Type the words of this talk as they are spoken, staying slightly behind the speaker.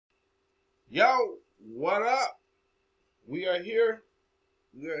Yo, what up? We are here.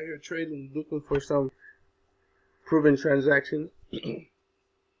 We are here trading, looking for some proven transactions. I'm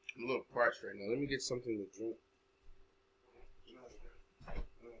a little parched right now. Let me get something to drink.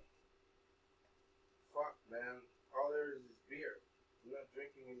 Fuck, man. All there is beer. I'm not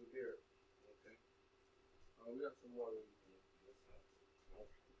drinking any beer. Okay. We got some water.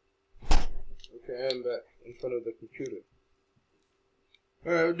 Okay, I'm back in front of the computer.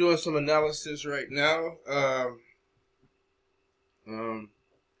 All right, we're doing some analysis right now. As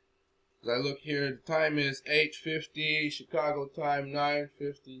I look here, the time is 8:50 Chicago time,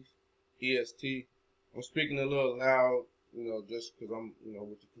 9:50 EST. I'm speaking a little loud, just because I'm,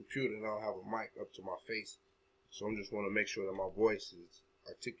 with the computer and I don't have a mic up to my face. So I just want to make sure that my voice is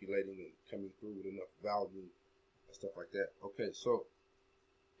articulating and coming through with enough volume and stuff like that. Okay, so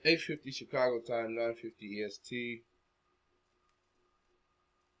 8:50 Chicago time, 9:50 EST.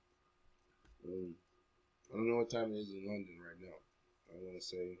 I don't know what time it is in London right now. I want to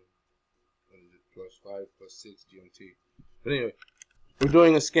say +5, +6 GMT. But anyway, we're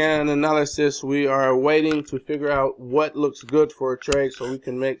doing a scan analysis. We are waiting to figure out what looks good for a trade so we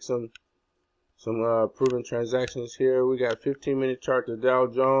can make some proven transactions here. We got 15-minute chart. The Dow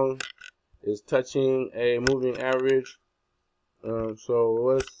Jones is touching a moving average. So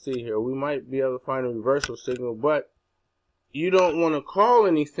let's see here. We might be able to find a reversal signal, but you don't want to call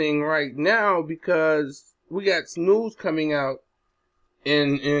anything right now because we got news coming out,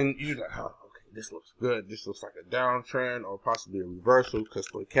 and you're like, oh, okay, this looks good. This looks like a downtrend or possibly a reversal because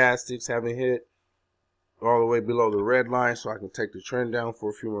stochastics haven't hit all the way below the red line, so I can take the trend down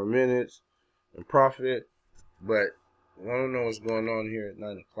for a few more minutes and profit. But I don't know what's going on here at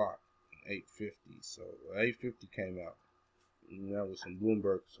 9 o'clock, 8:50. So 8:50 came out. And that was some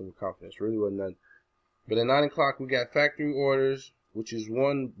Bloomberg consumer confidence. Really wasn't nothing. But at 9 o'clock, we got factory orders, which is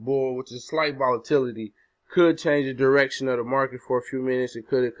one bull, which is slight volatility. Could change the direction of the market for a few minutes. It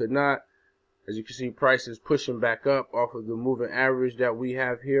could, it could not. As you can see, prices pushing back up off of the moving average that we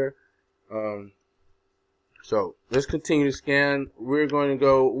have here. So let's continue to scan. We're going to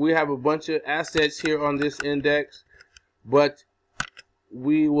go. We have a bunch of assets here on this index, but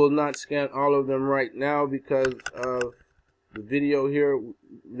we will not scan all of them right now because of the video here.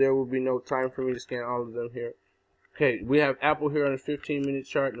 There will be no time for me to scan all of them here. Okay, we have Apple here on a 15-minute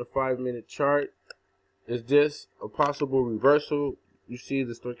chart and a 5-minute chart. Is this a possible reversal? You see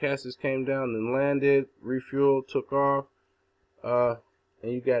the stochastics came down and landed, refueled, took off. And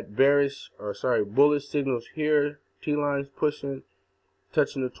you got bullish signals here. T-lines pushing,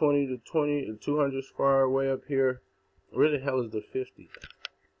 touching the 20 to 20, the 200s far away up here. Where the hell is the 50?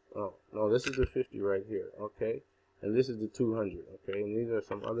 Oh, no, this is the 50 right here, okay? And this is the 200, okay? And these are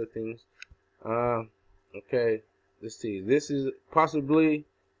some other things. Okay, let's see. This is possibly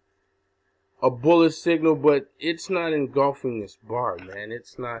a bullish signal, but it's not engulfing this bar, man.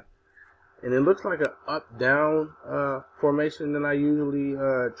 It's not. And it looks like an up-down formation that I usually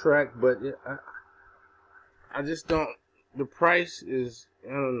track, but I just don't. The price is,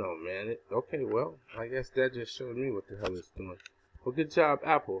 I don't know, man. Okay, well, I guess that just showed me what the hell it's doing. Well, good job,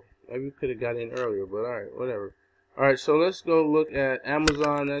 Apple. Maybe we could have got in earlier, but all right, whatever. All right, so let's go look at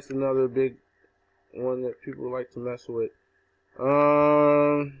Amazon. That's another big one that people like to mess with. I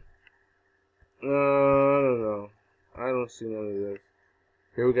don't know. I don't see none of this.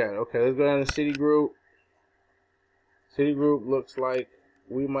 Here we go. Okay, let's go down to Citigroup. Citigroup looks like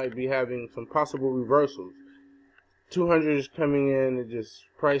we might be having some possible reversals. 200 is coming in. It just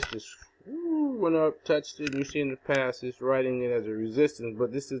price just went up, touched it. You see in the past, it's writing it as a resistance,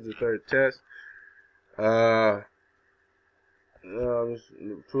 but this is the third test.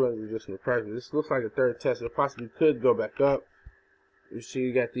 200 just in the price. This looks like a third test. It possibly could go back up. You see,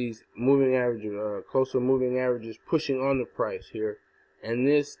 you got these moving averages, closer moving averages pushing on the price here. And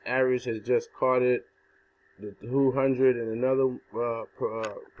this average has just caught it, the 200 and another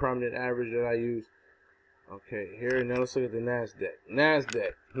prominent average that I use. Okay, here, now let's look at the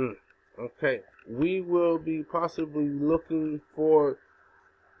NASDAQ. Okay, we will be possibly looking for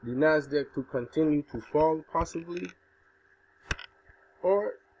the NASDAQ to continue to fall, possibly.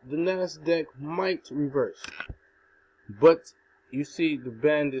 Or the NASDAQ might reverse. But you see the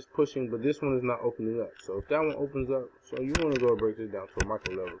band is pushing, but this one is not opening up. So if that one opens up, so you want to go break this down to a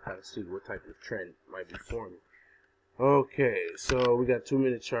micro level, kind of see what type of trend might be forming. Okay, so we got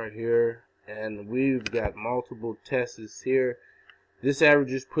 2-minute chart here, and we've got multiple tests here. This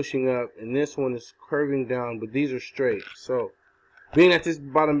average is pushing up, and this one is curving down, but these are straight. So being that this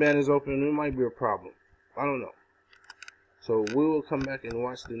bottom band is open, it might be a problem. I don't know. So we will come back and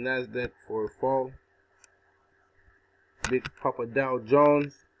watch the NASDAQ for a fall. Big Papa Dow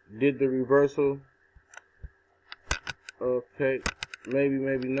Jones did the reversal. Okay,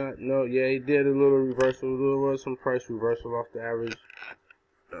 maybe not. No, yeah, he did a little reversal. There was some price reversal off the average.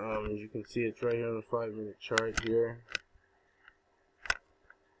 As you can see, it's right here on the 5-minute chart here.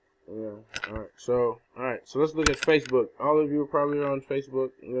 Yeah. All right. So let's look at Facebook. All of you are probably on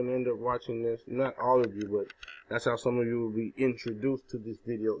Facebook. You're gonna end up watching this. Not all of you, but that's how some of you will be introduced to this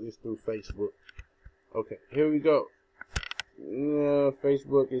video, is through Facebook. Okay, here we go.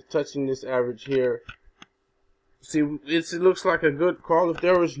 Facebook is touching this average here. See, it looks like a good call. If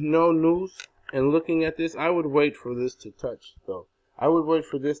there was no news and looking at this, I would wait for this to touch, though. I would wait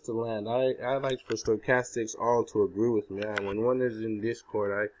for this to land. I like for stochastics all to agree with me. When one is in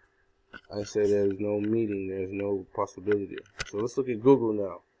Discord, I say there's no meeting, there's no possibility. So let's look at Google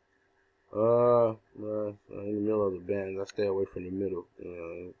now. In the middle of the bands, I stay away from the middle.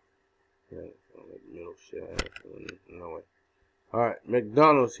 Middle shit. No way. All right,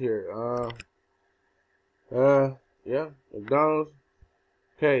 McDonald's here. Yeah, McDonald's.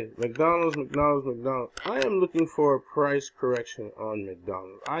 Okay, McDonald's. I am looking for a price correction on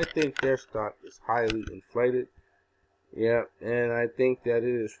McDonald's. I think their stock is highly inflated. Yeah, and I think that it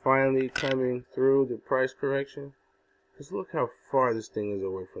is finally coming through the price correction. Because look how far this thing is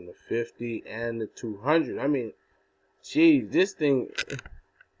away from the 50 and the 200. I mean, geez, this thing,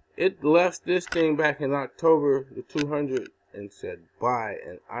 it left this thing back in October, the 200, and said bye,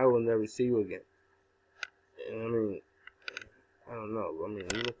 and I will never see you again. And I mean, I don't know. I mean,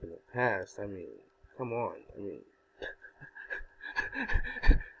 you look in the past. I mean, come on.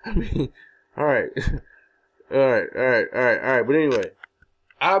 I mean, all right. All right. But anyway,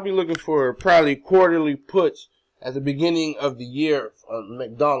 I'll be looking for probably quarterly puts at the beginning of the year on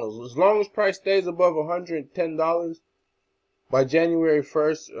McDonald's. As long as price stays above $110 by January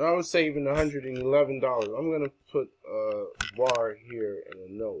 1st, I would say even $111. I'm going to put a bar here and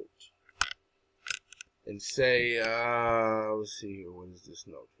a note and say, let's see here. What is this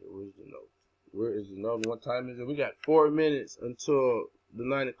note here? Where's the note? Where is the note? What time is it? We got 4 minutes until the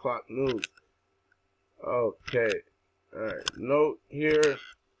 9 o'clock news. Okay. Alright. Note here.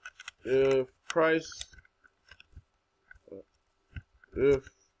 If price. It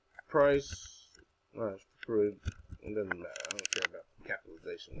doesn't matter. I don't care about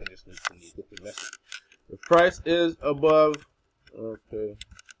capitalization. I just need to get the message. If price is above. Okay.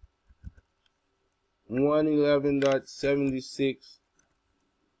 111.76.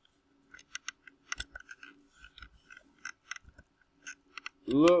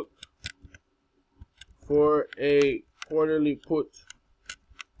 Look for a quarterly put.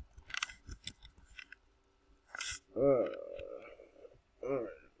 Alright.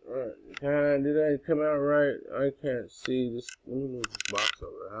 Did I come out right? I can't see this. Let me move this box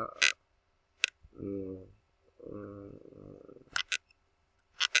over.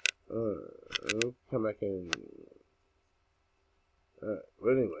 We'll come back in. Alright, but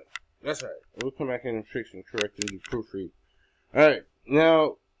anyway, that's alright. We'll come back in and fix and correct and do proofread. Alright,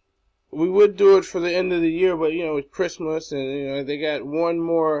 now, we would do it for the end of the year, but, with Christmas, and, they got one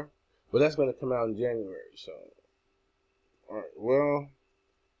more, but that's going to come out in January, so. Alright, well,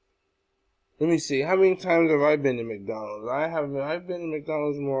 let me see. How many times have I been to McDonald's? I've been to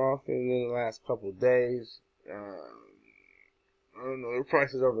McDonald's more often in the last couple of days. I don't know. The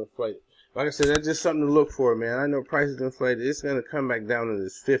price is overinflated. Like I said, that's just something to look for, man. I know prices inflated. It's going to come back down to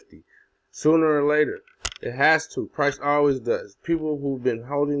this 50. Sooner or later. It has to. Price always does. People who've been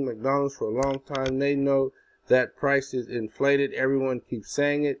holding McDonald's for a long time, they know that price is inflated. Everyone keeps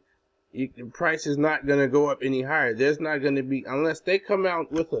saying it. The price is not going to go up any higher. There's not going to be, unless they come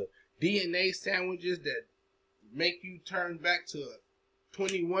out with a DNA sandwiches that make you turn back to a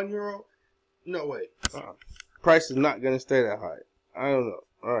 21-year-old. No way. Price is not going to stay that high. I don't know.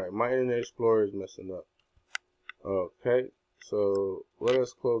 Alright, my Internet Explorer is messing up. Okay, so let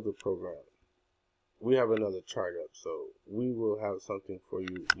us close the program. We have another chart up, so we will have something for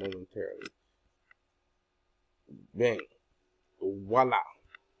you momentarily. Bang. Voila.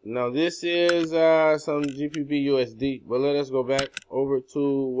 Now this is some GBP USD, but let us go back over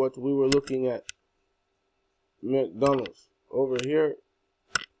to what we were looking at. McDonald's over here.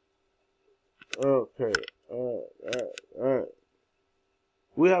 Okay. Alright.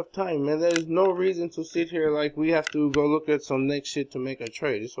 We have time, man. There is no reason to sit here like we have to go look at some next shit to make a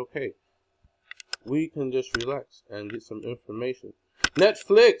trade. It's okay. We can just relax and get some information.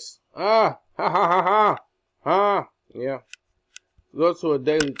 Netflix. Yeah. Go to a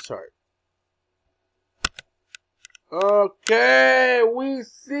daily chart. Okay, we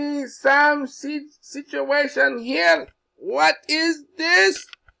see some situation here. What is this?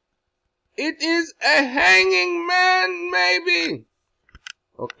 It is a hanging man, maybe.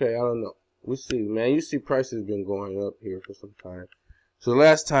 Okay, I don't know. We see, man. You see prices been going up here for some time. So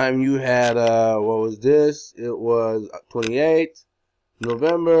last time you had, what was this? It was 28th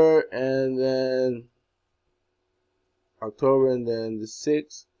November, and then October, and then the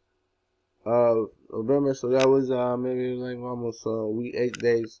 6th of November. So that was maybe like almost a week, 8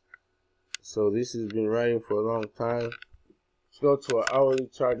 days. So this has been riding for a long time. Let's go to an hourly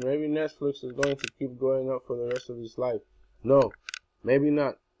chart. Maybe Netflix is going to keep going up for the rest of its life. No, maybe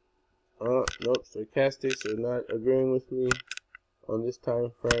not. Nope, stochastics are not agreeing with me on this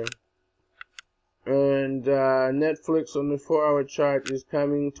time frame. And Netflix on the 4-hour chart is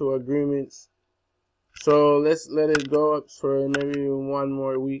coming to agreements. So let's let it go up for maybe 1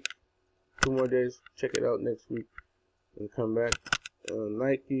 more week, 2 more days. Check it out next week and come back.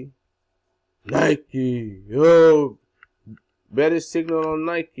 Nike, yo, better signal on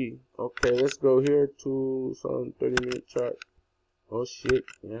Nike. Okay, let's go here to some 30-minute chart. Oh shit,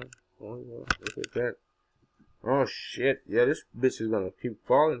 yeah. Oh yeah, look at that. Oh shit, yeah, this bitch is gonna keep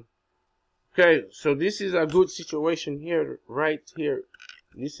falling. Okay, so this is a good situation here, right here.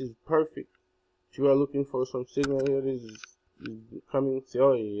 This is perfect. If you are looking for some signal here, this is coming.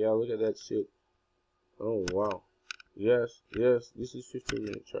 Oh yeah, look at that shit. Oh wow. Yes, this is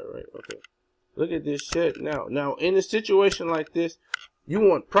 15-minute chart, right? Okay. Look at this shit now. Now, in a situation like this, you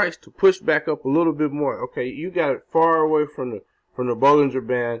want price to push back up a little bit more. Okay, you got it far away from the Bollinger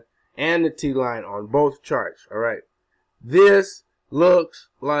Band and the T-line on both charts. All right. This looks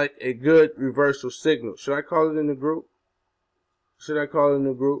like a good reversal signal. Should I call it in the group? I'm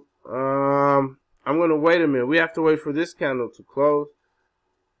going to wait a minute. We have to wait for this candle to close.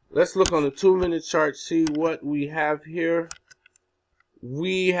 Let's look on the 2-minute chart, see what we have here.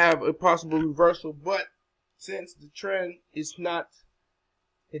 We have a possible reversal, but since the trend is not,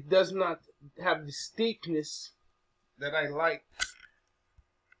 it does not have the steepness that I like,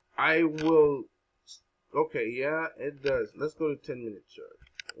 I will, okay, yeah, it does. Let's go to 10-minute chart.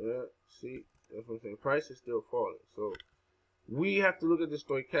 Yeah, see, that's what I'm saying. Price is still falling. So we have to look at the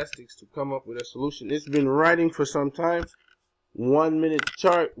stochastics to come up with a solution. It's been riding for some time. 1-minute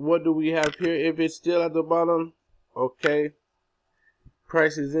chart. What do we have here? If it's still at the bottom, okay,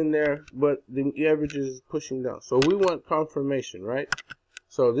 price is in there, but the average is pushing down. So we want confirmation, right?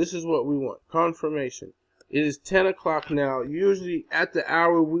 So this is what we want, confirmation. It is 10 o'clock now. Usually at the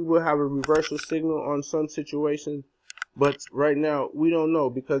hour we will have a reversal signal on some situations, but right now we don't know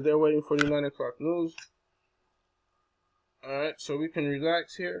because they're waiting for the 9 o'clock news. Alright, so we can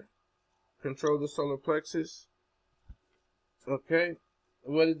relax here. Control the solar plexus. Okay,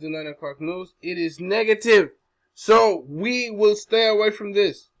 what is the 9 o'clock news? It is negative. So we will stay away from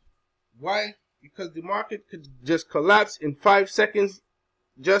this. Why? Because the market could just collapse in 5 seconds,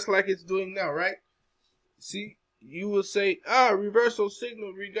 just like it's doing now, right? See, you will say, reversal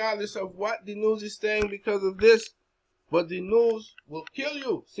signal regardless of what the news is saying because of this. But the news will kill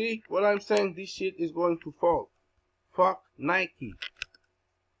you. See what I'm saying? This shit is going to fall. Fuck Nike.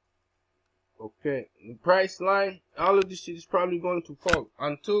 Okay, the price line, all of this shit is probably going to fall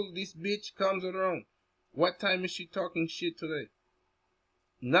until this bitch comes around. What time is she talking shit today?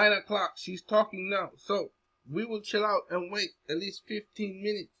 9 o'clock. She's talking now. So we will chill out and wait at least 15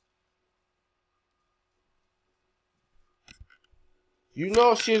 minutes. You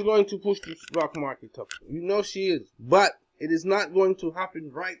know she is going to push the stock market up. You know she is. But it is not going to happen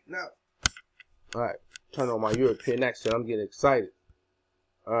right now. Alright, turn on my European accent. I'm getting excited.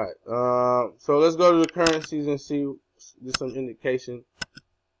 Alright, so let's go to the currencies and see there's some indication.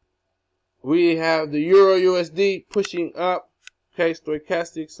 We have the Euro USD pushing up. Okay,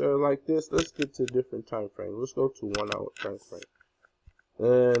 stochastics are like this. Let's get to a different time frame. Let's go to 1 hour time frame.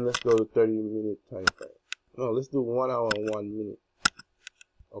 And let's go to 30-minute time frame. No, let's do 1 hour and 1 minute.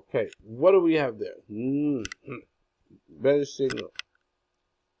 Okay, what do we have there? Bearish signal.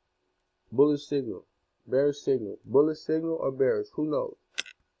 Bullish signal. Bearish signal. Bullish signal or bearish? Who knows?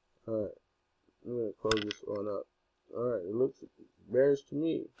 Alright, I'm going to close this one up. Alright, it looks bearish to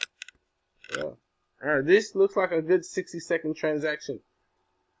me. Yeah. Alright, this looks like a good 60-second transaction.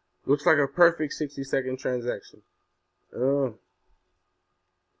 Looks like a perfect 60-second transaction.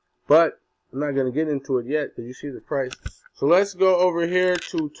 But I'm not going to get into it yet because you see the price. So let's go over here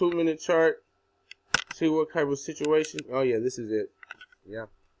to 2-minute chart. See what type of situation. Oh yeah, this is it. Yeah.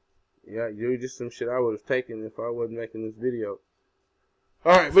 Yeah, you're just some shit I would have taken if I wasn't making this video.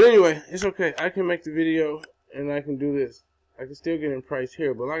 Alright, but anyway, it's okay. I can make the video and I can do this. I can still get in price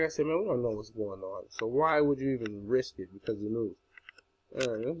here, but like I said, man, we don't know what's going on. So why would you even risk it because of the news?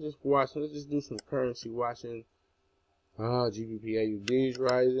 Alright, let's just watch. Let's just do some currency watching. GBP AUD is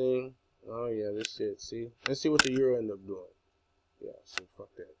rising. Oh yeah, this shit. See, let's see what the euro end up doing. Yeah, so fuck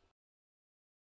that.